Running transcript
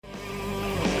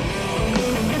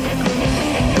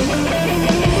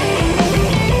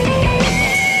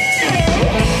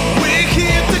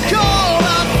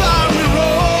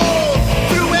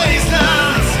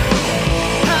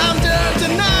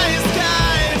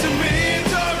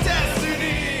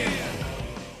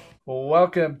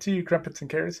welcome to Crumpets and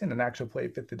Kerosene, an actual play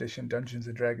 5th edition Dungeons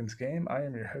and Dragons game. I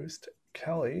am your host,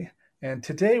 Kelly, and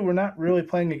today we're not really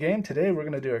playing a game. Today we're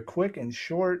going to do a quick and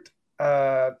short,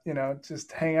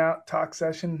 just hang out, talk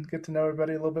session, get to know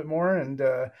everybody a little bit more, and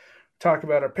talk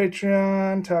about our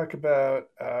Patreon, talk about,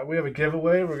 we have a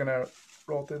giveaway. We're going to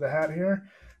roll through the hat here,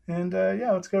 and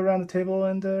let's go around the table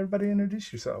and everybody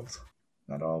introduce yourselves.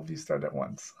 Not all of you start at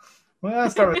once. Well, I'll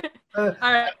start with... All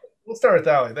right. We'll start with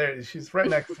Allie. There, she's right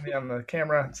next to me on the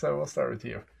camera, so we'll start with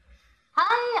you.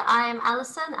 Hi, I'm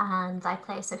Alison, and I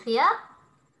play Sophia.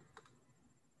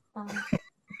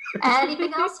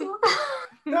 Anything else you want?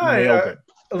 No,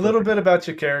 a little bit about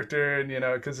your character, and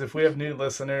because if we have new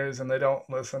listeners and they don't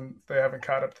listen, they haven't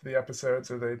caught up to the episodes,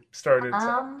 or they started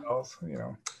something else,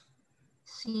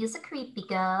 She's a creepy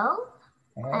girl,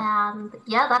 and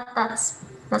yeah,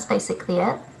 that's basically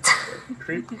it.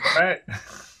 Creepy, right?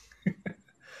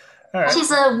 All right.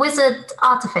 She's a wizard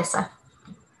artificer.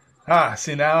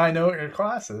 See, now I know what your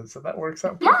class is, so that works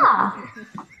out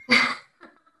perfectly. Yeah.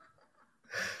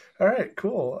 All right,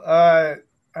 cool. All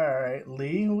right,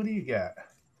 Lee, what do you got?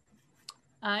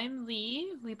 I'm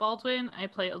Lee Baldwin. I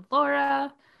play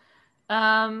Alora.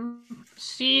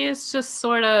 She is just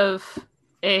sort of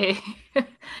she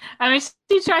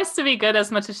tries to be good as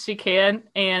much as she can,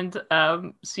 and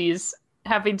she's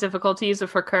having difficulties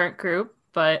with her current group,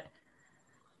 but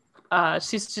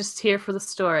she's just here for the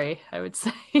story, I would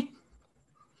say.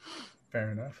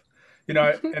 Fair enough. In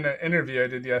an interview I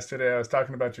did yesterday, I was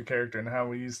talking about your character and how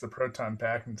we used the proton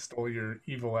pack and stole your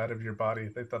evil out of your body.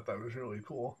 They thought that was really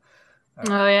cool.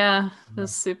 Oh, yeah. It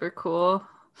was super cool.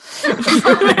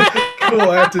 Cool.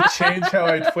 I have to change how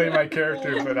I play my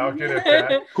character, but I'll get it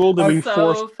back. Cool to be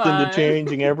forced into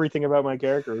changing everything about my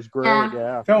character. It was great,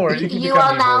 yeah. Don't worry. You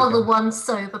are now the one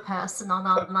sober person on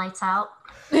our night out.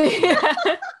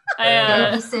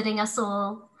 Babysitting us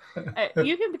all.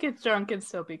 You can get drunk and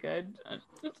still be good.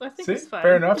 I think it's fine.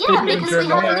 Fair enough. Yeah, because we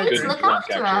have a need to look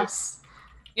after us.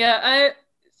 Yeah,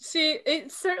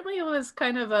 it certainly was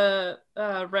kind of a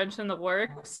wrench in the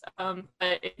works,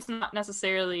 but it's not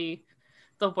necessarily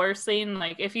the worst thing.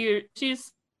 Like, if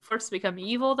she's forced to become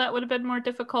evil, that would have been more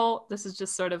difficult. This is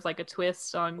just sort of like a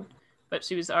twist on what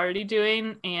she was already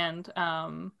doing, and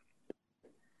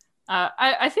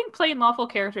I think playing lawful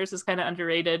characters is kind of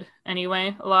underrated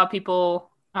anyway. A lot of people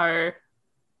are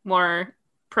more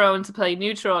prone to play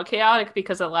neutral or chaotic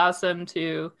because it allows them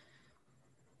to,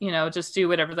 just do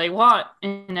whatever they want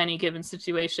in any given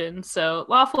situation. So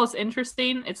lawful is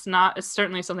interesting. It's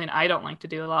certainly something I don't like to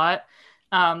do a lot.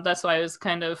 That's why it was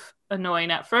kind of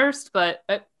annoying at first, but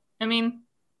you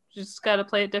just got to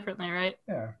play it differently, right?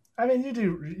 Yeah. You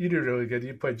do really good.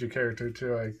 You played your character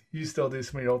too. Like, you still do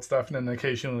some of your old stuff, and then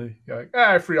occasionally you're like,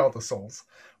 I free all the souls,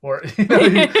 or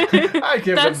I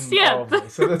give them all of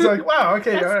this. So it's like, wow,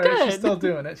 okay, all right, good. She's still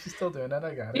doing it.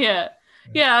 I got it.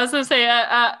 Yeah. I was gonna say,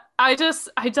 I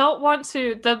don't want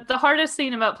to. The hardest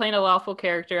thing about playing a lawful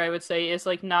character, I would say, is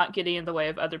like not getting in the way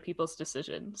of other people's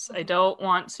decisions. I don't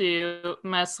want to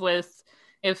mess with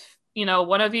if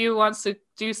one of you wants to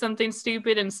do something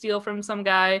stupid and steal from some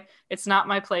guy. It's not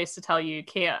my place to tell you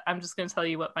can't. I'm just going to tell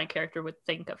you what my character would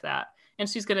think of that. And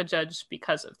she's going to judge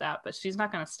because of that, but she's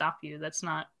not going to stop you.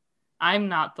 I'm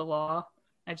not the law.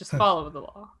 I just follow the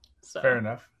law. So. Fair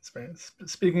enough.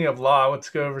 Speaking of law, let's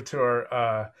go over to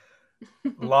our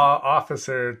law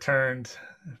officer turned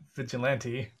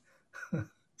vigilante,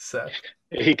 Seth.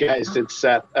 Hey guys, it's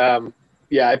Seth.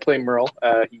 I play Merle.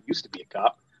 He used to be a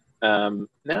cop.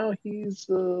 Now he's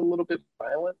a little bit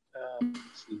violent,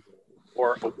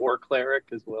 or a war cleric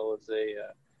as well as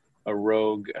a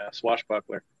rogue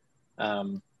swashbuckler.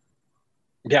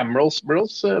 Merle's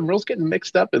getting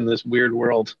mixed up in this weird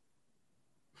world.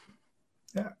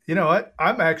 Yeah, you know what?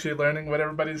 I'm actually learning what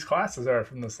everybody's classes are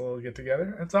from this little get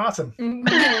together. It's awesome.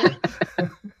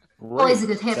 Always a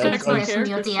good hit from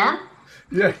your DM.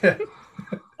 Yeah.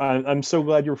 I'm so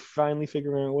glad you're finally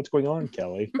figuring out what's going on,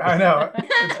 Kelly. I know.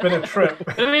 It's been a trip.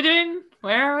 What are we doing?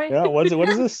 Where are we? Yeah, what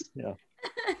is this? Yeah.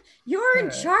 You're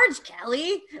in charge,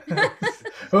 Kelly.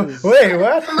 Wait,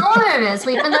 what? Lawyers,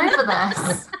 we've been over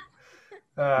this.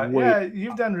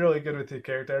 You've done really good with your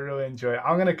character. I really enjoy it.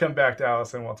 I'm going to come back to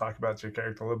Allison. We'll talk about your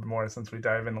character a little bit more since we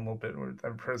dive in a little bit with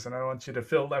every person. I don't want you to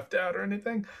feel left out or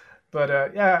anything. But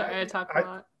I talk a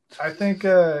lot. I think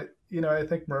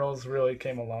Merle's really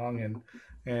came along,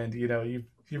 and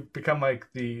you've become like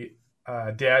the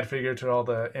dad figure to all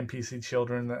the NPC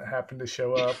children that happen to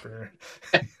show up or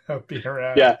be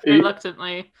around. Yeah,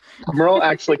 reluctantly. Merle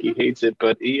acts like he hates it,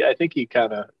 but I think he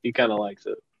kind of likes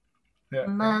it. Yeah.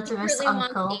 Murderous Really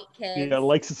wants uncle. 8 kids. Yeah,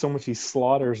 likes it so much he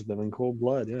slaughters them in cold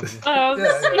blood. Yeah.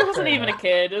 He wasn't even a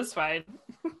kid. It was fine.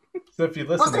 So if you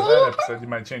listen to that episode, you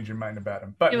might change your mind about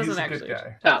him. But He he's wasn't a good actually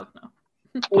guy. a child,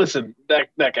 no. Listen, that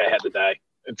guy had to die.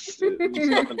 It's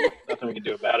nothing we can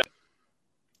do about it.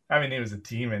 I mean, he was a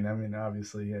demon. I mean,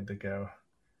 obviously he had to go.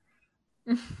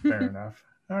 Fair enough.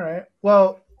 All right.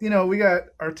 Well, we got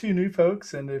our 2 new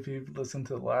folks, and if you've listened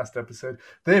to the last episode,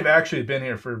 they've actually been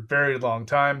here for a very long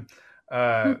time.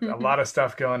 A lot of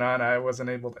stuff going on. I wasn't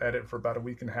able to edit for about a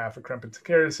week and a half of Crumpets and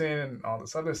Kerosene and all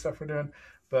this other stuff we're doing.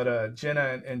 But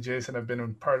Jenna and Jason have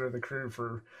been part of the crew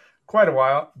for quite a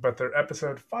while, but their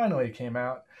episode finally came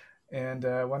out. And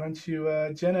why don't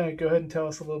you, Jenna, go ahead and tell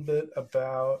us a little bit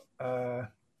about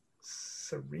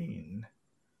Serene.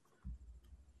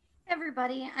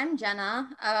 Everybody, I'm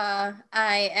Jenna.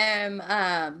 I am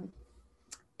a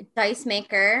dice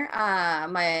maker.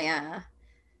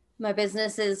 My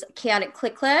business is Chaotic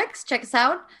Click Clicks. Check us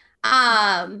out.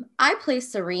 I play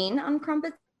Serene on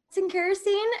Crumpets and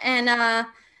Kerosene, and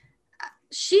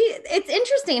it's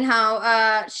interesting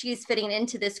how she's fitting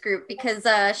into this group because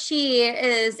she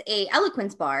is a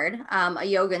eloquence bard, a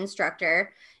yoga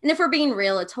instructor, and if we're being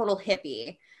real, a total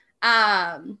hippie.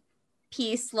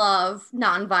 Peace, love,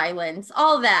 nonviolence,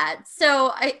 all that.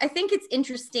 So I think it's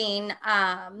interesting.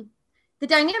 The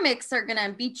dynamics are going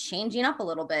to be changing up a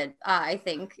little bit. I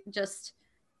think just,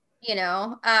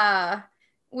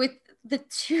 with the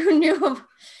 2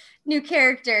 new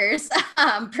characters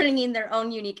bringing their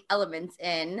own unique elements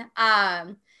in.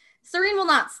 Serene will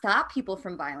not stop people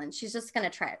from violence. She's just going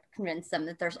to try to convince them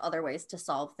that there's other ways to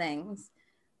solve things.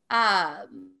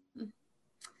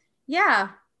 Yeah.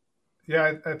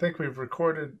 Yeah, I think we've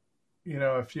recorded,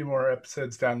 a few more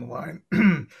episodes down the line.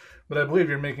 But I believe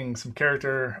you're making some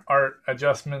character art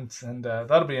adjustments, and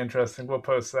that'll be interesting. We'll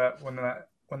post that when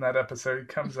that episode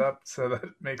comes up, so that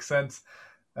it makes sense.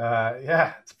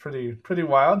 Yeah, it's pretty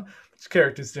wild. This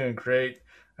character's doing great.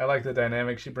 I like the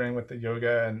dynamics you bring with the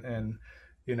yoga, and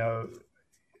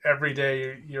every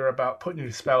day you're about putting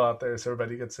your spell out there so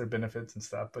everybody gets their benefits and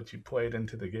stuff, but you play it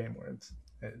into the game where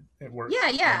it works.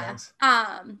 Yeah. Nice.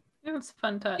 It was a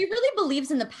fun touch. He really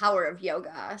believes in the power of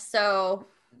yoga. So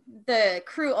the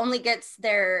crew only gets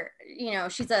their,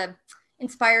 she's a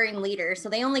inspiring leader. So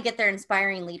they only get their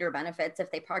inspiring leader benefits if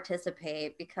they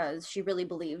participate because she really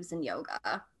believes in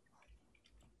yoga.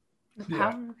 The power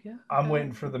of yoga. I'm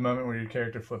waiting for the moment where your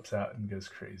character flips out and goes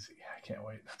crazy. I can't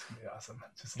wait. That's going to be awesome.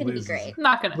 It's going to be great.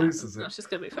 Not going to happen. It. It's just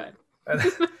going to be fine. And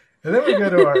then we go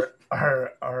to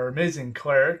our amazing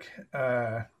cleric,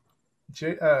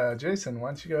 Jason. Why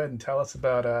don't you go ahead and tell us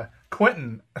about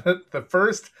Quentin, the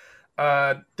first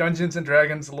Dungeons and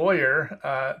Dragons lawyer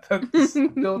that's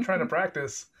still trying to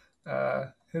practice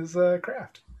his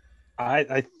craft.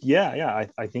 I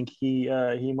think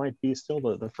he might be still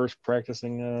the first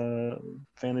practicing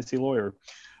fantasy lawyer,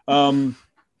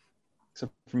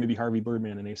 except for maybe Harvey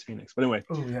Birdman and Ace Phoenix. But anyway.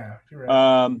 Oh yeah, you're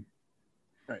right.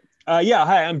 Right.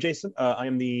 Hi, I'm Jason. I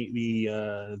am the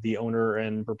owner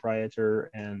and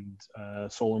proprietor and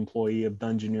sole employee of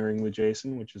Dungeoneering with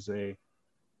Jason, which is a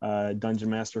dungeon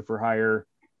master for hire.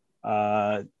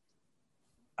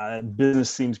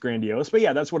 Business seems grandiose, but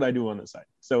yeah, that's what I do on this side.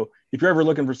 So if you're ever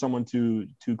looking for someone to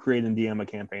create and DM a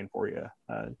campaign for you,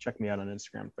 check me out on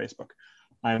Instagram and Facebook.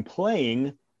 I'm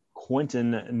playing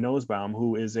Quentin Nosebaum,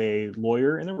 who is a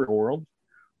lawyer in the real world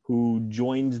who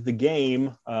joined the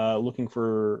game looking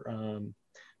for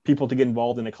people to get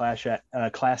involved in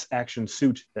a class action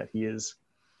suit that he is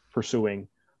pursuing.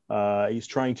 He's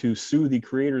trying to sue the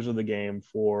creators of the game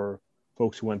for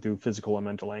folks who went through physical and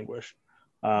mental anguish.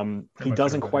 He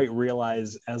doesn't quite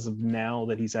realize as of now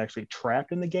that he's actually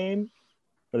trapped in the game,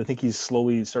 but I think he's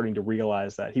slowly starting to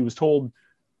realize that. He was told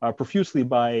profusely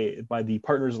by the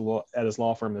partners at his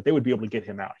law firm that they would be able to get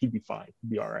him out. He'd be fine. He'd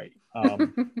be all right.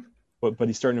 But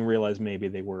he's starting to realize maybe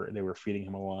they were feeding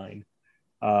him a line.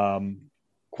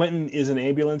 Quentin is an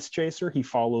ambulance chaser. He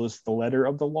follows the letter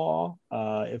of the law,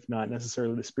 if not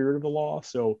necessarily the spirit of the law.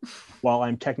 So while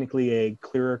I'm technically a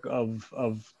cleric of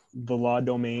the law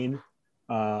domain,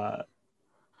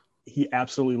 he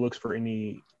absolutely looks for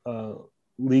any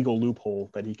legal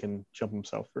loophole that he can jump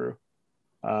himself through.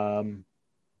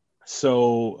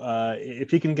 So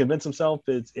if he can convince himself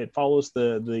it follows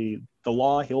the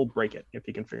law, he'll break it if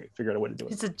he can figure out a way to do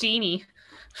it. It's a genie.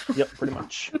 Yep, pretty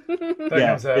much.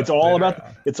 Yeah, it's all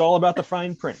about the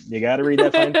fine print. You got to read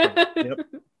that fine print. Yep.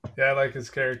 Yeah, I like his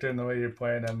character and the way you're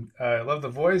playing him. I love the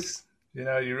voice.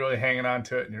 You're really hanging on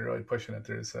to it and you're really pushing it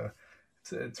through. So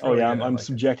it's really I'm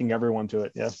subjecting everyone to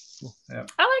it. Yeah.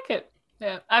 I like it.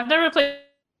 Yeah, I've never played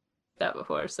that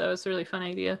before, so it's a really fun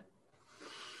idea.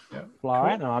 Well, all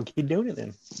right, now I'll keep doing it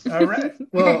then. All right.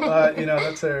 Well,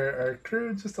 that's our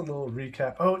crew. Just a little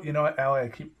recap. Oh, you know what, Allie? I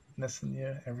keep missing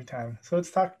you every time. So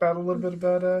let's talk about a little bit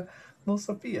about little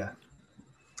Sophia.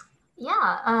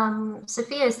 Yeah,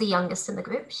 Sophia is the youngest in the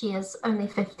group. She is only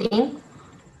 15.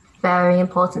 Very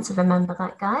important to remember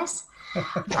that, guys.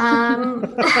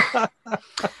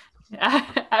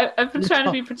 I've been trying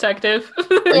to be protective.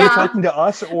 Are you talking to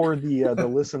us or the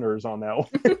listeners on that one?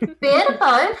 Bit of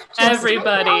both.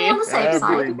 Everybody. On the safe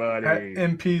side. Everybody.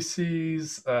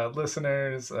 NPCs,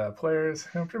 listeners, players.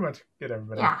 Pretty much get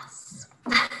everybody. Yes.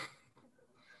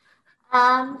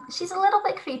 She's a little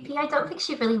bit creepy. I don't think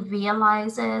she really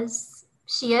realizes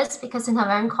she is, because in her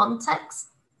own context,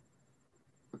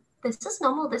 this is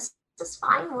normal. This is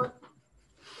fine.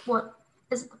 What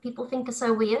is it that people think is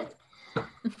so weird?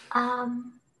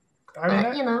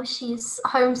 She's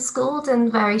homeschooled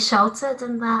and very sheltered,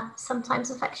 and that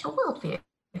sometimes affects your worldview.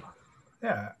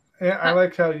 Yeah, I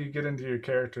like how you get into your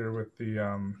character with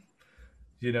the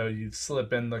you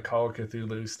slip in the Call of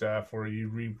Cthulhu stuff, or you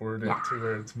reword it to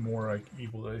where it's more like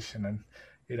evilish, and then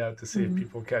to see if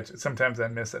people catch it. Sometimes I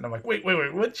miss it, and I'm like, wait,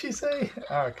 what'd she say?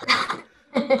 Okay.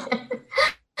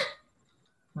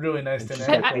 Really nice to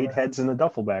know. 8 heads in a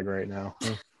duffel bag right now.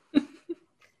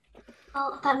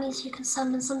 Well, that means you can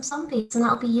summon some zombies, and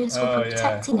that'll be useful for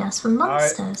protecting us from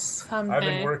monsters. I've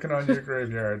been working on your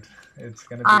graveyard. It's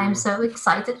gonna be. I'm so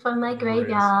excited for my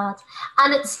graveyard,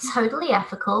 and it's totally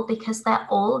ethical because they're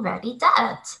already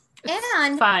dead.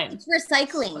 And fine. It's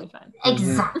recycling.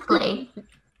 Exactly.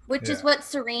 Which is what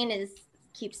Serene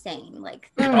keeps saying. Like,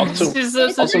 Also makes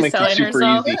it super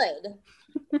easy.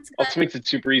 Good. Also makes it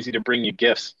super easy to bring you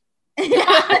gifts. What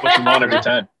you want every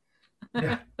time.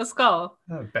 Yeah. Let's go.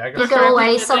 You go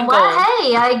away somewhere.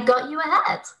 Hey, I got you a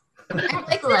hat.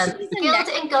 Excellent.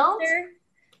 Gilded in gold.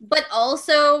 But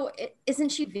also, isn't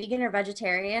she vegan or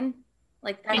vegetarian?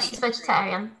 She's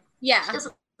vegetarian. Yeah.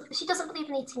 She doesn't believe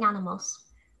in eating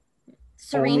animals.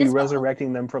 Only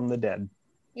resurrecting them from the dead.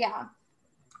 Yeah.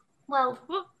 Well,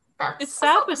 it's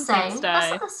sad when the same. things die.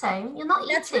 That's not the same. You're not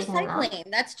That's eating recycling.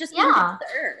 them. That's just the earth.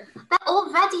 They're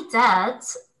already dead,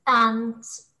 and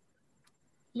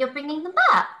you're bringing them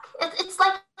back. It's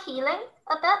like healing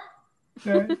a bit.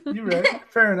 Yeah, you're right.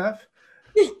 Fair enough.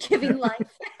 Giving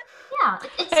life. Yeah,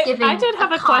 it's giving. I did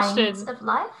have a question. Of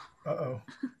life. Uh-oh.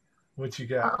 What you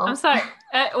got? Uh-oh. I'm sorry.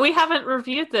 We haven't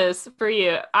reviewed this for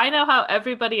you. I know how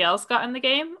everybody else got in the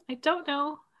game. I don't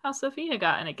know how Sophia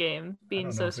got in a game,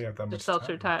 being so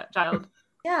sheltered child.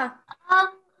 Yeah.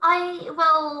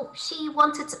 She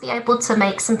wanted to be able to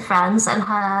make some friends, and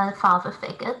her father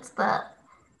figured that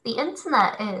the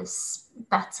internet is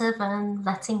better than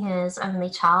letting his only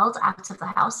child out of the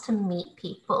house to meet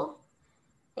people.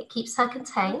 It keeps her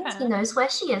contained. Yeah. He knows where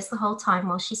she is the whole time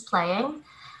while she's playing.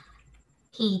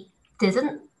 He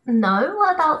didn't know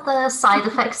about the side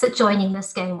effects that joining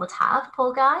this game would have,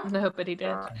 poor guy. Nobody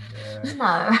did.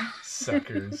 No.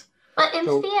 Suckers. But in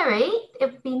theory,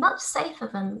 it would be much safer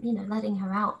than, letting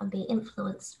her out and be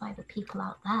influenced by the people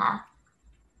out there.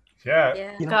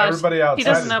 Yeah. Gosh, everybody outside he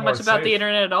doesn't know much about the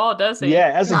internet at all, does he?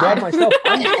 Yeah, as a dad myself,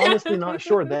 I'm honestly not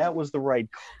sure that was the right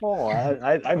call.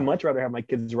 I'd much rather have my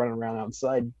kids running around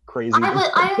outside crazy.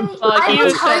 I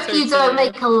would hope you don't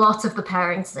make a lot of the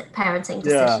parenting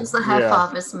decisions that her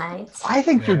father's made. I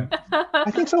think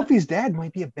Sophie's dad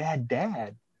might be a bad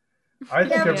dad. I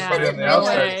think everybody on the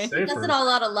outside is safer. He does it all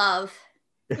out of love.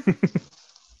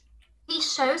 He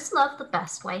shows love the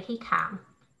best way he can.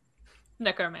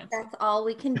 Necromancy. That's all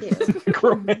we can do.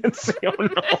 Necromancy, oh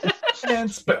no. And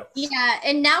spells. Yeah,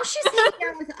 and now she's hanging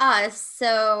out with us,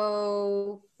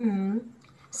 so...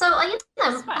 So, her life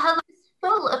is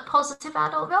full of positive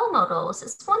adult role models.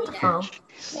 It's wonderful.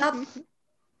 Yep.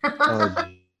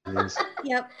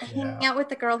 Yep. Hanging out with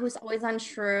the girl who's always on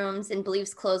shrooms and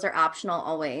believes clothes are optional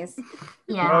always.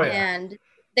 Yeah. And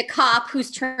the cop who's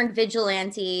turned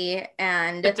vigilante,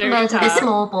 and the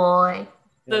small boy.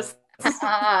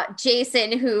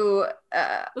 Jason, who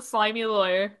the slimy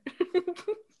lawyer.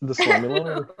 The slimy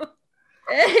lawyer.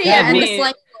 And the slimy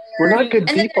lawyer. We're not good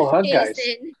people, huh, guys?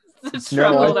 The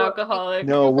struggled alcoholic.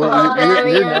 No,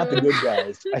 you're not the good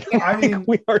guys. I think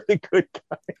we are the good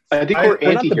guys. I think we're not the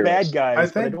anti-heroes. bad guys. I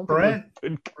think Brent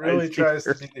really tries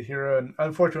either. to be the hero, and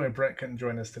unfortunately, Brent couldn't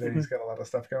join us today. He's got a lot of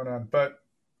stuff going on, but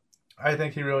I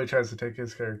think he really tries to take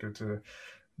his character to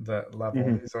that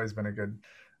level. He's always been a good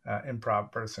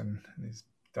improv person, and he's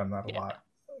done that a lot.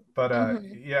 But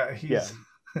he's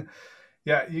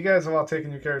you guys have all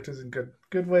taken your characters in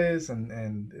good ways,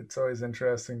 and it's always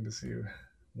interesting to see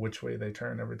which way they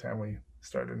turn every time we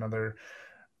start another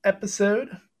episode.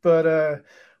 But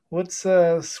let's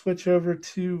switch over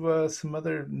to some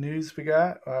other news we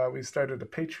got. We started a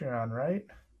Patreon, right?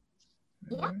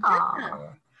 Yeah.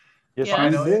 Yes, Yeah.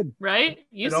 we did. Right?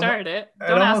 You It almo- started it. it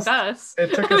Don't almost- ask us.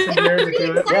 It took us a year to do it.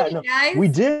 Yeah, Exciting, no, guys. we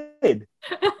did.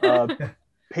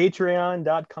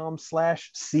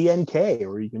 Patreon.com/CNK,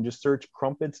 where you can just search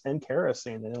Crumpets and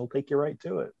Kerosene, and it'll take you right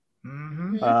to it.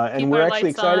 Mm-hmm. And Keep we're our actually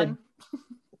lights excited. on.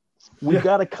 We've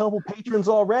got a couple patrons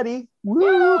already.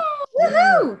 Woo!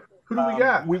 Woohoo! Who do we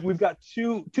got? We've got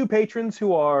two patrons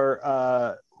who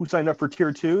are who signed up for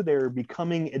tier 2. They're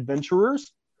becoming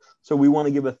adventurers. So we want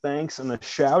to give a thanks and a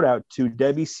shout out to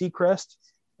Debbie Seacrest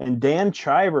and Dan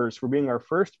Chivers for being our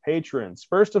first patrons,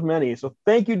 first of many. So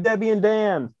thank you, Debbie and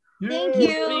Dan. Thank Yay.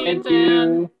 you. Thank Dan.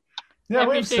 you. Yeah, I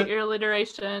we have appreciate your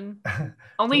alliteration.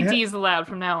 Only Yeah. D's allowed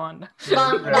from now on.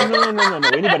 Um, No.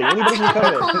 Anybody can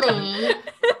come in. Lee,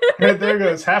 There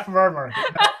goes half of our market.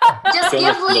 just Don't give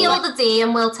listen to Lee Lee. all the D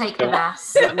and we'll take the Don't-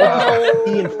 rest.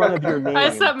 Be in front of your name. I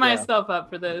set Yeah. myself up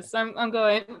for this. I'm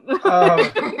going.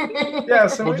 Yeah,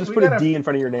 so We'll just put a D in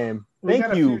front of your name. we Thank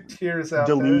got a you, few tiers out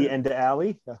Delee there. and to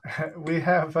Ali. We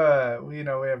have we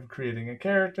have creating a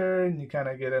character, and you kind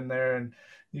of get in there and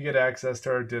you get access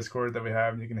to our Discord that we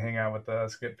have, and you can hang out with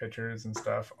us, get pictures and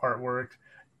stuff, artwork,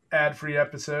 ad-free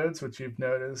episodes, which you've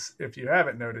noticed. If you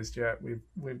haven't noticed yet,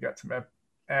 we've got some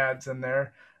ads in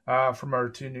there from our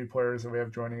 2 new players that we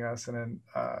have joining us, and then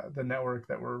the network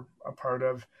that we're a part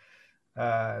of.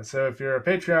 So if you're a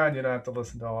Patreon, you don't have to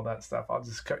listen to all that stuff. I'll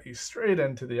just cut you straight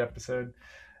into the episode.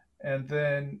 And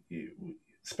then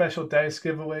special dice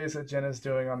giveaways that Jenna's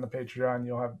doing on the Patreon,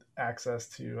 you'll have access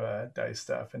to dice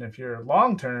stuff. And if you're a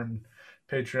long-term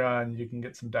Patreon, you can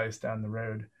get some dice down the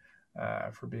road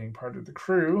for being part of the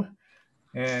crew.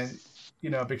 And,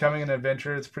 becoming an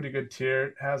adventurer, it's a pretty good tier.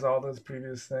 It has all those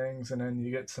previous things. And then you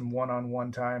get some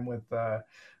one-on-one time with our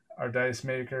dice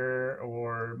maker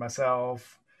or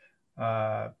myself.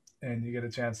 And you get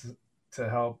a chance to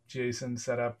help Jason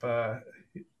set up,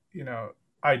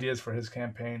 ideas for his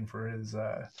campaign for his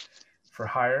for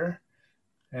hire.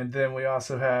 And then we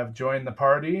also have join the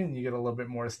party, and you get a little bit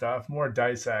more stuff, more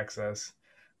dice access,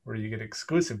 where you get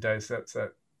exclusive dice sets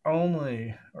that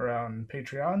only are on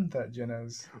Patreon that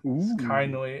Jenna's Ooh.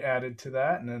 kindly added to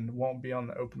that, and then won't be on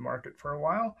the open market for a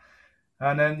while.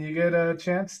 And then you get a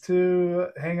chance to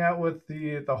hang out with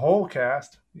the whole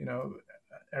cast,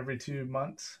 every 2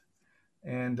 months.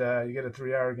 And you get a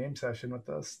 3-hour game session with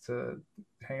us to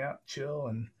hang out, chill,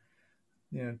 and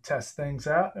test things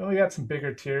out. And we got some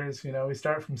bigger tiers. We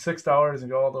start from $6 and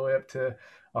go all the way up to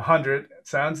 $100. It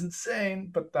sounds insane,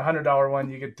 but the $100 one,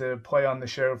 you get to play on the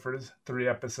show for 3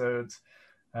 episodes.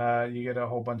 You get a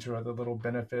whole bunch of other little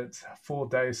benefits, full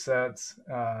dice sets.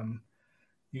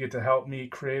 You get to help me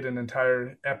create an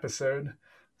entire episode,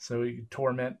 so we can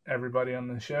torment everybody on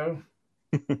the show.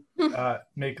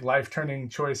 Make life-turning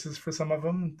choices for some of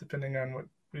them, depending on what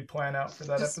we plan out for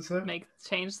that Just episode.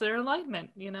 change their alignment,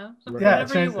 Yeah,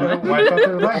 whatever you want. wipe out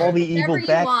their life. All the evil Whatever you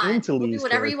back want. into We'll do Lee's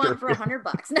whatever you want for character.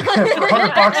 $100. For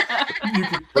 $100, you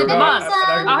can For no, month.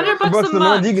 $100 $100 a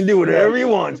month. you can do whatever you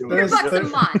want to. There's- $100 a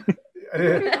month.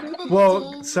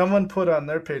 Well, someone put on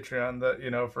their Patreon that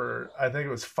for I think it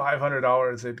was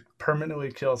 $500 they'd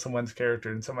permanently kill someone's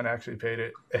character, and someone actually paid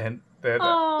it, and they had a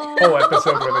Oh. whole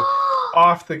episode where they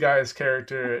off the guy's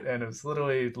character, and it was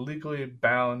literally legally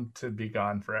bound to be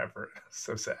gone forever.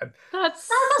 So sad. That's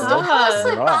That must have hurt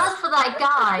so Wow. bad for that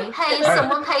guy. Hey,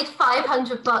 someone paid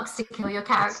 $500 to kill your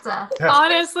character.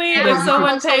 Honestly, Yeah, if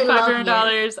someone much they paid love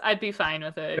 $500, I'd be fine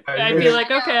with it. Yeah, I'd you- be like,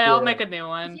 okay, I'll Yeah. make a new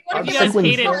one. You If wanna you be guys like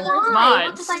hate it when- Why?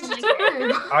 What much. did I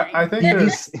do? I think Yeah,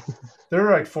 there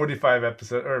were like 45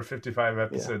 episodes or 55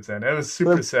 episodes in. It was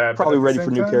super They're sad. but Probably at the ready same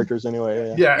for new time- characters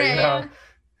anyway. Yeah, Yeah.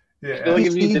 I feel like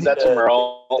if you did that to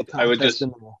Merle, The I would contest just in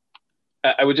the-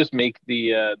 I would just make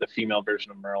the female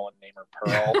version of Merle and name her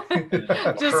Pearl.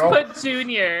 Just Pearl. put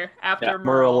Junior after Yeah.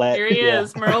 Merle. Merlette, Here he yeah.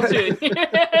 is, Merle Junior.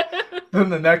 Then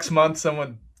the next month,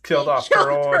 someone killed off Killed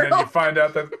Pearl, and then you Pearl. find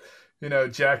out that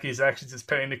Jackie's actually just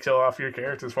paying to kill off your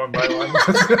characters one by one.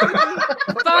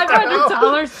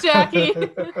 $500, Jackie.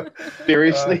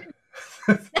 Seriously,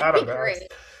 I don't know. Great.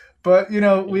 But we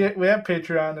have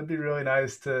Patreon. It'd be really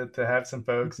nice to have some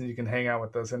folks, and you can hang out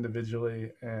with us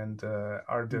individually and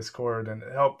our Discord, and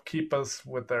help keep us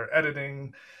with our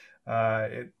editing.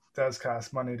 It does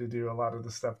cost money to do a lot of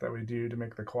the stuff that we do to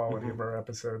make the quality of our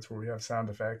episodes, where we have sound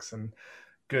effects and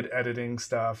good editing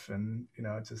stuff, and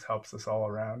it just helps us all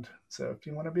around. So if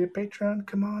you want to be a patron,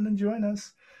 come on and join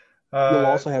us. You'll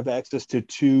also have access to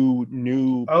 2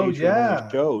 new Oh, Patreon yeah.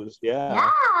 shows.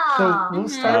 Yeah. So Yeah. we'll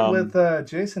start Um, with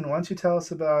Jason. Why don't you tell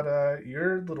us about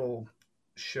your little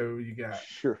show you got?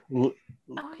 Sure. Oh,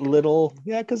 yeah. Little,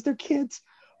 yeah, because they're kids.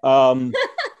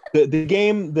 The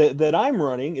game that I'm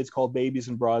running is called Babies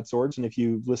and Broadswords, and if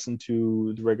you've listened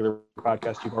to the regular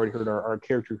podcast, you've already heard our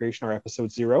character creation, our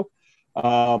episode 0.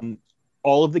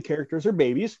 All of the characters are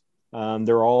babies.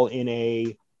 They're all in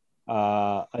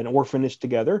an orphanage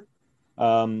together,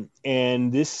 and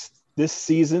this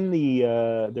season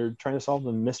they're trying to solve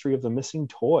the mystery of the missing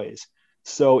toys.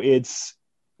 So it's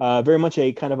very much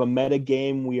a kind of a meta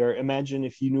game. Imagine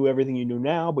if you knew everything you knew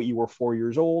now, but you were 4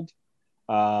 years old,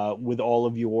 with all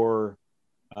of your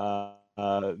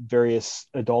various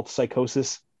adult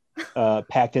psychosis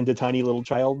packed into tiny little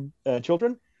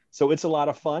children. So it's a lot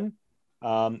of fun.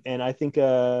 And I think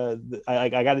I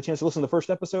got a chance to listen to the first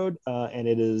episode, and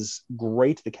it is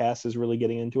great. The cast is really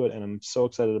getting into it, and I'm so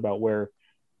excited about where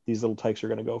these little tykes are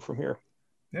going to go from here.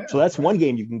 Yeah, so that's one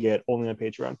game you can get only on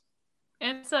Patreon.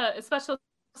 And it's a special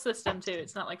system too.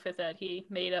 It's not like Fifth Ed. He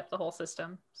made up the whole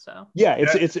system. So yeah,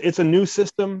 it's a new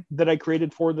system that I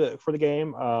created for the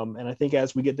game. And I think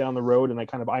as we get down the road and I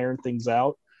kind of iron things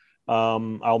out,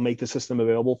 I'll make the system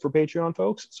available for Patreon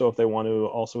folks. So if they want to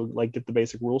also like get the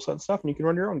basic rule set and stuff, and you can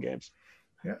run your own games.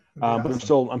 Yeah, but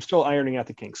I'm still ironing out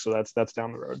the kinks. So that's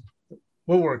down the road.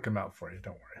 We'll work them out for you.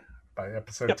 Don't worry. By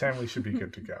episode 10, we should be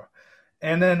good to go.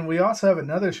 And then we also have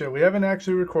another show. We haven't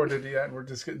actually recorded it yet. We're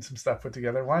just getting some stuff put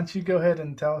together. Why don't you go ahead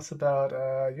and tell us about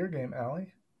your game,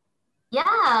 Allie?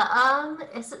 Yeah,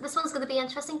 this one's going to be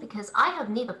interesting because I have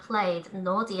neither played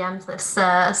nor DM'd this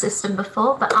system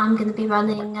before, but I'm going to be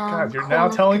running. God, you're now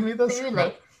telling me this?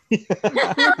 No,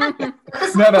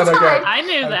 No, go ahead. I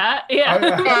knew that. Yeah.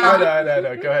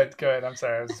 No. Go ahead. I'm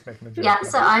sorry. I was just making a joke. Yeah,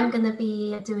 so I'm going to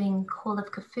be doing Call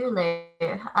of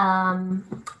Cthulhu.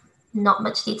 Not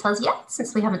much details yet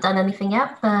since we haven't done anything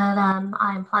yet, but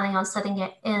I'm planning on setting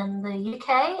it in the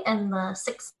UK in the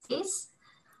 60s.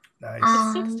 Nice.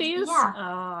 60s? Yeah.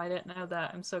 Oh, I didn't know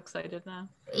that. I'm so excited now.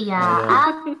 Yeah,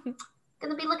 I'm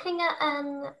going to be looking at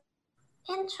an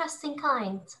interesting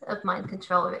kind of mind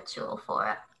control ritual for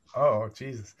it. Oh,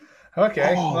 Jesus.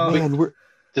 Okay. Oh, well, man,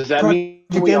 Does that mean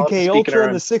Project we all have to MK speak in Ultra our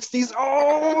in the own, 60s?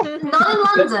 Oh,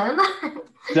 Not in London.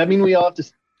 does that mean we all have to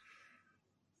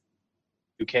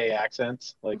UK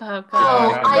accents? Like, Oh, Oh,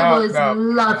 God. I would no,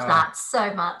 love no. that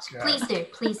so much. Yeah. Please do.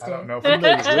 I don't know if From we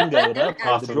the Ringo, the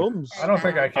Awesome. drums. I don't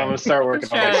think I I'm can. gonna start working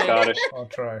on my Try. Scottish. I'll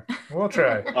try. We'll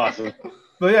try. Awesome.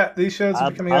 But yeah, these shows will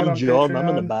be coming out I'm on John. Patreon. I'm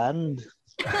in a band.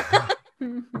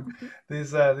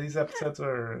 These episodes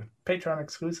are Patreon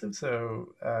exclusive,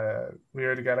 so we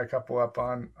already got a couple up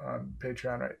on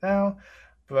Patreon right now.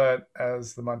 But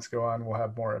as the months go on, we'll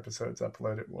have more episodes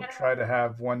uploaded. We'll try to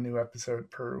have one new episode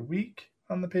per week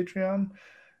on the Patreon,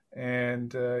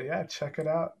 and yeah, check it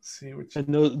out. See what you...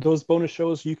 And those bonus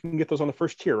shows, you can get those on the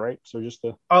first tier, right? So just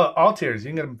all tiers. You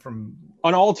can get them from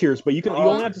on all tiers, but you All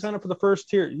only have to tiers. sign up for the first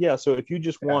tier. Yeah. So if you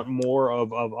just Yeah. want more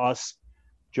of us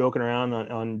joking around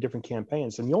on different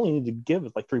campaigns, then you only need to give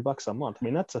it like $3 a month. I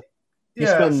mean, that's you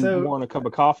spend more on a cup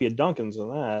of coffee at Dunkin's than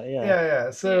that. Yeah.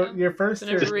 Yeah. So Yeah. your first It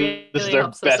tier. really This is our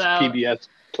helps us best out. PBS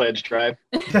pledge drive.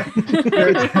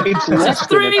 It's less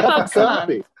than a $3 cup of a month.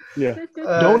 coffee. Yeah.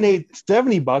 Donate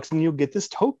 $70 and you'll get this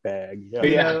tote bag. Yeah.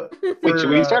 Yeah. Wait, should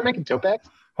we start making tote bags?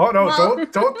 Oh no! Well-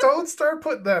 Don't start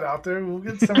putting that out there. We'll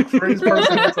get some crazy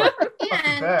person. That's a fucking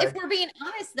And bag. if we're being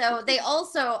honest, though, they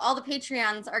also, all the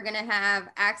Patreons are going to have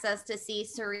access to see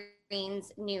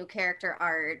Serene's new character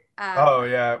art. Oh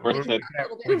yeah, Worth we it. A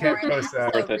little we bit more can't in post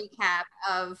that. episode Worth it. recap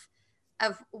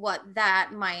of what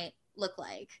that might look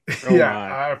like. Oh, Yeah,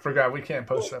 my. I forgot we can't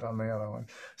post that on the other one.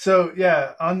 So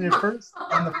yeah, on the first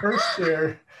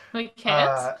tier, We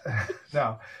can't.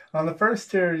 no, on the first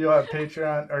tier you'll have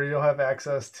Patreon, or you'll have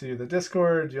access to the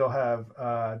Discord. You'll have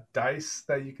dice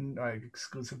that you can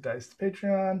exclusive dice to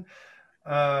Patreon.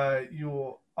 You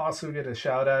will also get a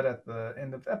shout out at the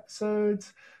end of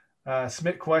episodes.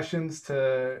 Submit questions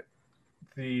to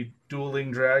the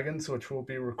Dueling Dragons, which we'll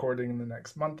be recording in the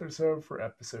next month or so for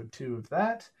episode 2 of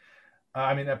that.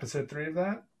 Episode 3 of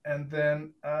that. And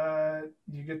then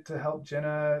you get to help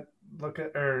Jenna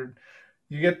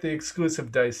you get the exclusive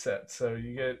dice set. So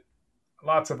you get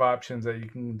lots of options that you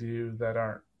can do that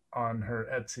aren't on her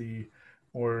Etsy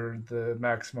or the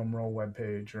Maximum Roll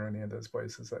webpage or any of those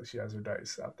places that she has her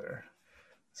dice out there.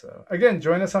 So again,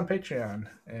 join us on Patreon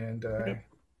and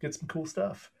get some cool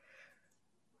stuff.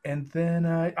 And then,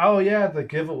 the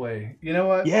giveaway. You know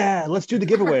what? Yeah, let's do the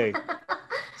giveaway.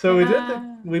 So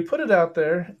Yeah. we put it out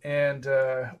there, and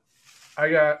I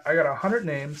got 100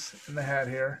 names in the hat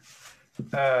here.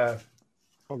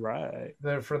 All right.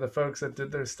 They're for the folks that did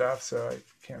their stuff, so I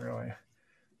can't really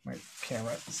my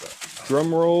camera. So.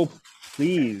 Drum roll,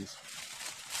 please.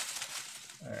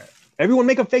 All right. Everyone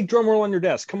make a fake drum roll on your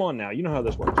desk. Come on now. You know how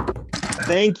this works.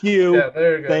 Thank you. Yeah,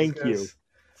 there it goes. Thank guys. you.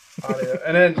 Audio.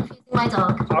 And then My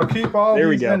dog. I'll keep all There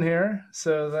we these go. in here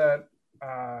so that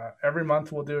every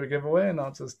month we'll do a giveaway, and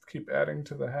I'll just keep adding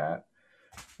to the hat,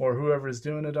 or whoever's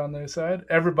doing it on their side.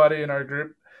 Everybody in our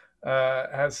group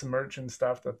has some merch and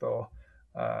stuff that they'll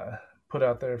put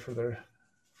out there for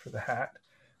the hat,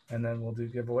 and then we'll do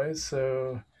giveaways.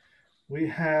 So we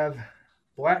have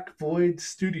Black Void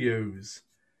Studios.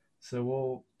 So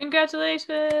we'll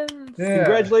Congratulations.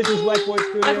 Congratulations, Black Void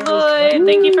Black Studios. Void,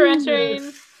 thank you for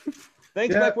entering.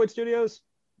 Thanks, Yeah. Black Void Studios.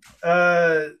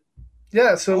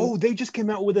 Yeah. So Oh, they just came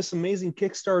out with this amazing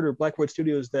Kickstarter, Black Void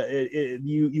Studios, that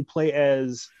you play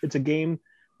as, it's a game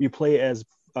you play as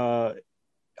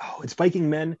it's Viking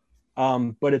men,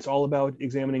 but it's all about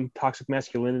examining toxic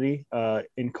masculinity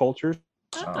in cultures.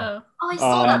 Oh. Oh, I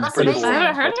saw that. That's pretty amazing. cool. I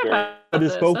haven't heard That's about But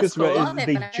this. it's focused. That's cool. Love it,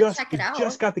 They but I just check it out.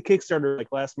 just got the Kickstarter like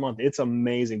last month. It's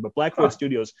amazing. But Black Void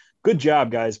Studios, good job,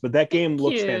 guys. But that game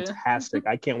looks you. fantastic.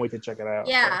 I can't wait to check it out.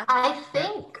 Yeah. I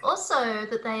think also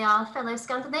that they are fellow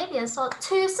Scandinavians. So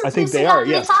I think they are.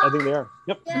 Yes, I think they are.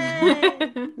 Yep.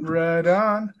 Yay. right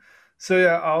on. So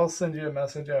yeah, I'll send you a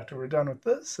message after we're done with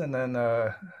this, and then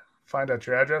find out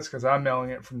your address because I'm mailing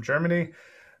it from Germany,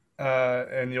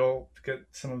 and you'll get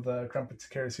some of the Crumpets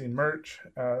Kerosene merch.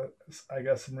 I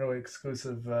got some really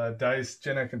exclusive dice.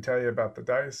 Jenna can tell you about the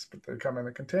dice, but they come in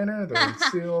a container. They're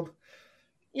sealed.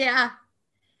 Yeah.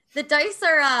 The dice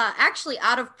are actually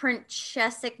out of print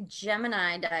Chesic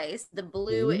Gemini dice, the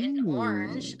blue and Ooh.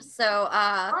 orange. So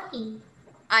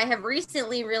I have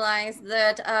recently realized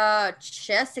that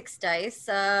Chesic's dice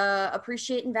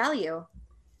appreciate in value.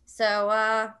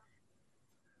 So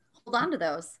hold on to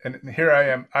those. And here I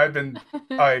am. I've been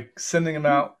like sending them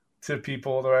out to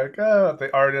people. They're like, oh,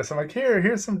 the artists. I'm like,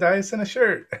 here's some dice and a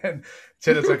shirt. And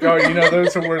Jenna's like, oh,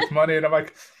 those are worth money. And I'm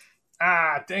like,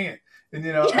 dang it. And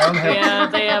I don't have. Yeah,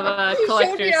 they have You showed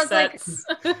me, collector I was like, sets.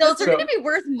 Those are So- going to be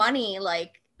worth money,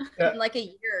 like Yeah. in like a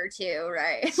year or two,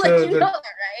 right? So like you the- know that,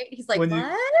 right? He's like, when you-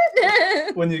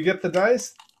 what? When you get the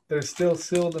dice, they're still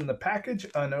sealed in the package,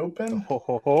 unopened. Ho,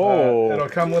 ho, ho. It'll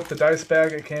come with the dice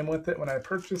bag. It came with it when I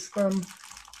purchased them.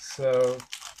 So,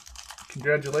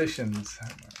 congratulations.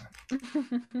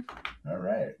 All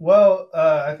right. Well,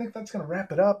 I think that's going to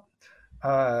wrap it up.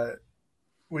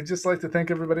 We'd just like to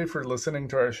thank everybody for listening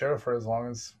to our show for as long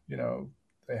as,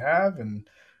 they have. And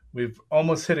we've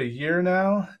almost hit a year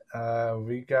now.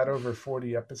 We got over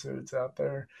 40 episodes out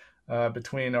there.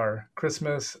 Between our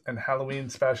Christmas and Halloween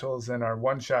specials and our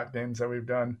one-shot games that we've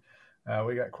done,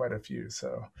 we got quite a few.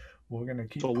 So we're going to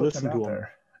keep putting listen them to out 'em.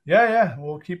 there. Yeah,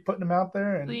 we'll keep putting them out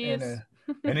there. And Please.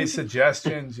 any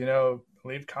suggestions,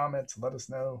 leave comments, let us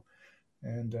know.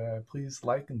 And please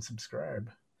like and subscribe.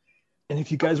 And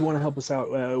if you guys want to help us out,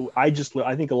 I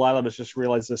think a lot of us just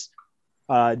realized this.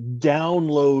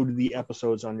 Download the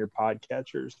episodes on your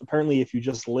podcatchers. Apparently, if you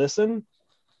just listen,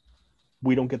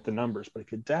 we don't get the numbers. But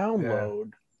if you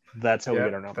download, that's how we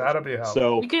get our numbers. That'll be helpful.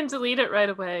 So You can delete it right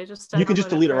away. you can just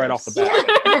delete it right off the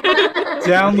bat.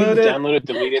 Download it. Download it,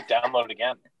 delete it, download it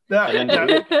again. And then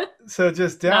delete it. So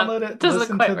just download it, doesn't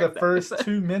listen quite to the work that first way.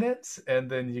 2 minutes, and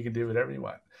then you can do whatever you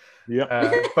want. Yep.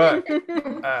 But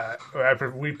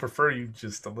we prefer you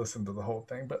just to listen to the whole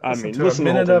thing. But I listen mean, to listen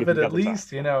a to the minute whole of thing it if at you got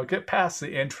the least. Get past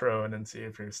the intro and then see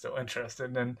if you're still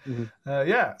interested. And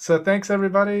Mhm. so thanks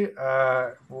everybody.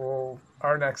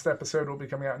 Our next episode will be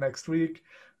coming out next week.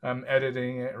 I'm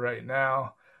editing it right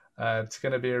now. It's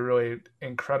going to be a really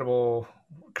incredible,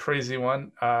 crazy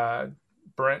one.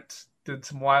 Brent did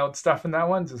some wild stuff in that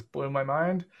one. Just blew my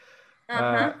mind.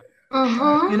 Uh-huh.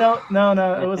 Mm-hmm.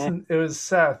 It wasn't. It was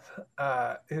Seth.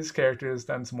 His character has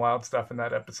done some wild stuff in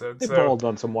that episode. They've So all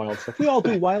done some wild stuff. We all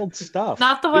do wild stuff.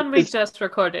 Not the one we It's- just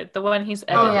recorded. The one he's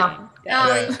Oh, editing. yeah.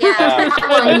 Oh, Yeah. yeah.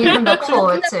 That one you can look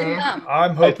forward to.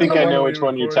 I'm hoping I think the I one know we which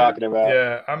one you're recorded- talking about.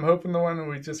 Yeah, I'm hoping the one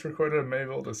we just recorded may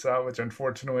be able to salvage.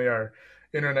 Unfortunately, our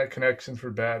internet connections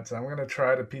were bad, so I'm going to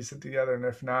try to piece it together. And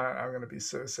if not, I'm going to be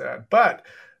so sad. But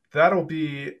that'll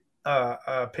be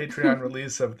a Patreon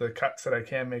release of the cuts that I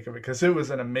can make of it because it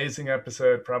was an amazing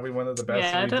episode, probably one of the best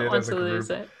Yeah, I we don't did want as a to group. lose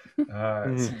it.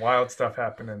 Some wild stuff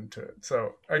happening to it.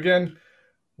 So again,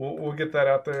 we'll get that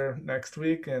out there next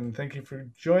week. And thank you for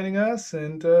joining us.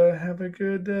 And have a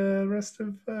good rest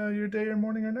of your day or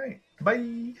morning or night.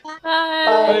 Bye. Bye.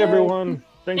 Bye, everyone.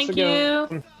 Thanks Thank again.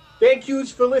 you. Thank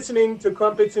yous for listening to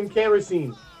Crumpets and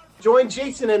Kerosene. Join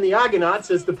Jason and the Argonauts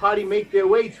as the party make their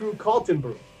way through Carlton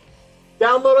Brew.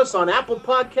 Download us on Apple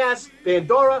Podcasts,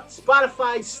 Pandora,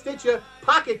 Spotify, Stitcher,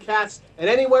 Pocket Casts, and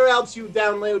anywhere else you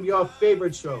download your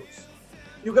favorite shows.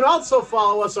 You can also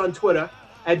follow us on Twitter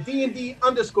at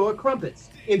D&D_Crumpets,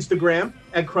 Instagram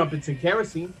at Crumpets and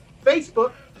Kerosene,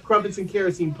 Facebook, Crumpets and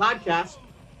Kerosene Podcast,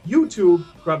 YouTube,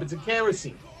 Crumpets and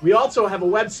Kerosene. We also have a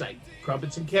website,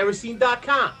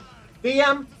 crumpetsandkerosene.com.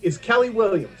 DM is Kelly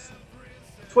Williams.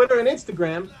 Twitter and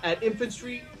Instagram at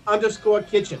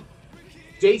infantry_kitchen.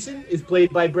 Jason is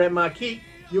played by Brent Marquis.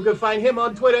 You can find him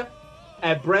on Twitter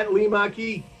at Brent Lee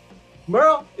Marquis.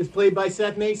 Merle is played by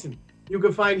Seth Nason. You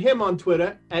can find him on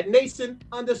Twitter at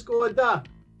Nason_duh.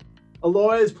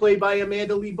 Alora is played by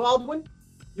Amanda Lee Baldwin.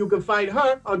 You can find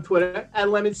her on Twitter at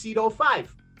LemonSeed05.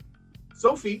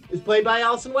 Sophie is played by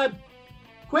Allison Webb.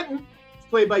 Quentin is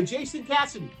played by Jason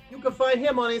Cassidy. You can find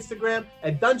him on Instagram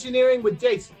at Dungeoneering with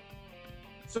Jason.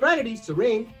 Serenity,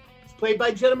 Serene, is played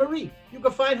by Jenna Marie. You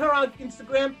can find her on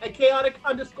Instagram at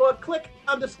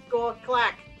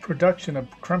chaotic_click_clack. Production of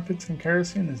Crumpets and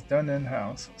Kerosene is done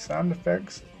in-house. Sound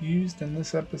effects used in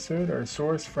this episode are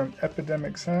sourced from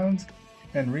Epidemic Sounds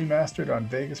and remastered on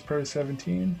Vegas Pro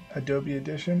 17, Adobe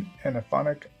Edition, and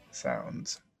Aphonic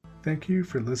Sounds. Thank you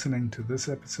for listening to this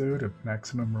episode of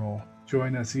Maximum Roll.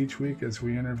 Join us each week as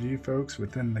we interview folks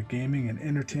within the gaming and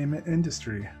entertainment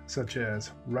industry, such as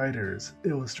writers,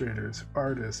 illustrators,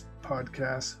 artists,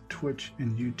 podcasts, Twitch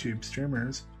and YouTube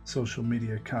streamers, social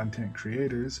media content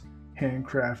creators,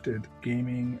 handcrafted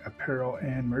gaming, apparel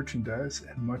and merchandise,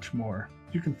 and much more.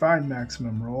 You can find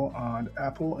Maximum Roll on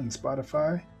Apple and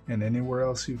Spotify and anywhere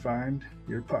else you find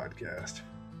your podcast.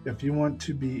 If you want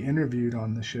to be interviewed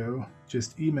on the show,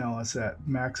 just email us at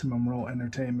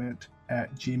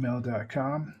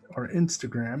maximumrollentertainment@gmail.com or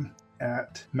Instagram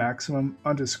at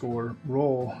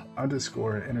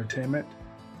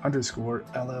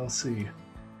maximum_roll_entertainment_LLC.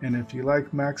 And if you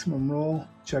like Maximum Roll,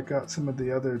 check out some of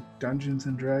the other Dungeons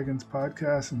 & Dragons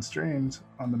podcasts and streams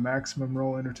on the Maximum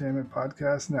Roll Entertainment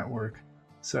Podcast Network,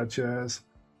 such as,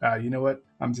 you know what?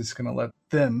 I'm just going to let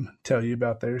them tell you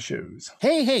about their shows.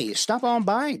 Hey, stop on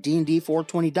by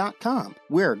D&D420.com.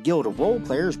 We're a guild of role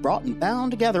players brought and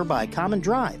bound together by a common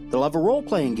drive, the love of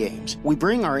role-playing games. We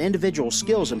bring our individual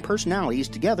skills and personalities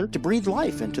together to breathe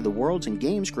life into the worlds and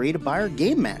games created by our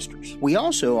game masters. We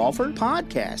also offer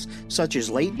podcasts, such as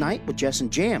Late Night with Jess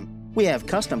and Jam. We have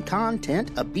custom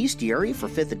content, a bestiary for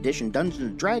 5th edition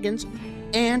Dungeons & Dragons,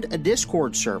 and a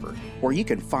Discord server where you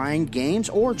can find games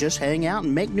or just hang out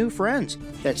and make new friends.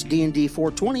 That's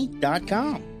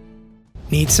D&D420.com.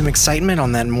 Need some excitement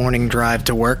on that morning drive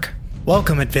to work?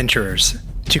 Welcome, adventurers,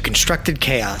 to Constructed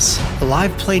Chaos, a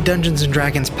live play Dungeons &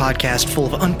 Dragons podcast full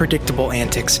of unpredictable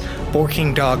antics,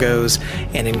 borking doggos,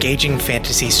 and engaging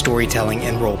fantasy storytelling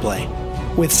and roleplay.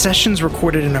 With sessions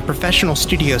recorded in a professional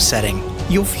studio setting,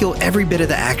 you'll feel every bit of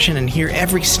the action and hear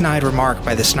every snide remark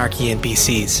by the snarky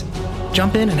NPCs.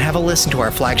 Jump in and have a listen to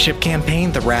our flagship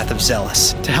campaign, The Wrath of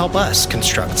Zealous, to help us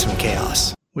construct some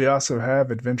chaos. We also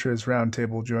have Adventurers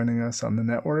Roundtable joining us on the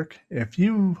network. If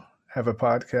you have a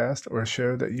podcast or a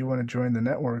show that you want to join the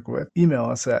network with, email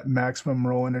us at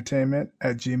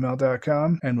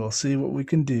maximumrollentertainment@gmail.com and we'll see what we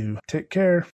can do. Take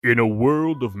care. In a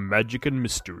world of magic and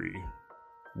mystery,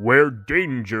 where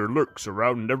danger lurks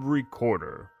around every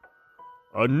corner,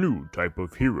 a new type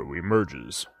of hero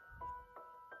emerges.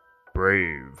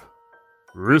 Brave,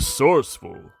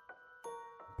 resourceful,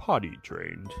 potty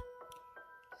trained.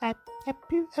 I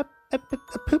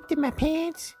pooped in my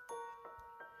pants.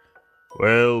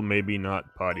 Well, maybe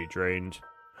not potty trained.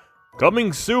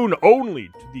 Coming soon only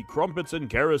to the Crumpets and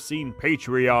Kerosene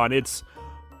Patreon, it's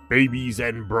Babies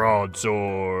and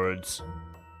Broadswords.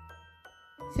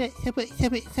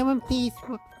 Someone please,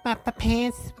 my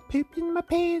pants, pooped in my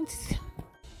pants.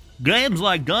 Games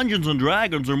like Dungeons &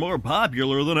 Dragons are more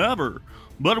popular than ever,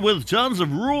 but with tons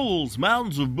of rules,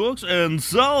 mountains of books, and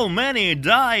so many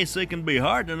dice, it can be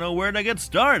hard to know where to get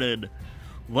started.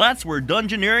 That's where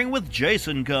Dungeoneering with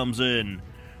Jason comes in.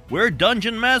 We're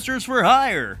Dungeon Masters for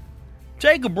hire.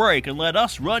 Take a break and let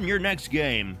us run your next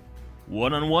game.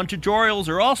 One-on-one tutorials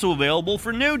are also available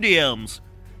for new DMs.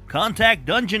 Contact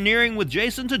Dungeoneering with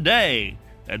Jason today.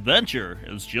 Adventure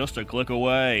is just a click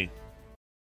away.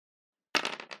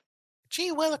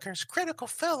 Gee Willikers, Critical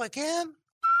Phil again?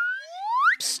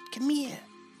 Psst, come here.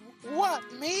 What,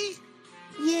 me?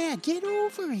 Yeah, get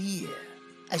over here.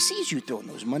 I sees you throwing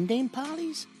those mundane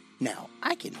polys. Now,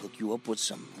 I can hook you up with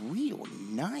some real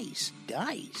nice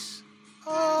dice.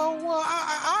 Oh, well,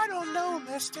 I don't know,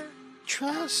 mister.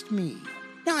 Trust me.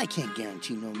 Now, I can't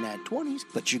guarantee no nat 20s,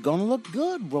 but you're gonna look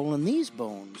good rolling these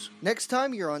bones. Next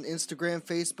time you're on Instagram,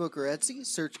 Facebook, or Etsy,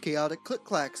 search Chaotic Click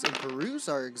Clacks and peruse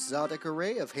our exotic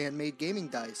array of handmade gaming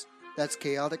dice. That's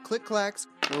Chaotic Click Clacks,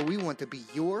 where we want to be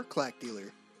your clack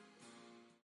dealer.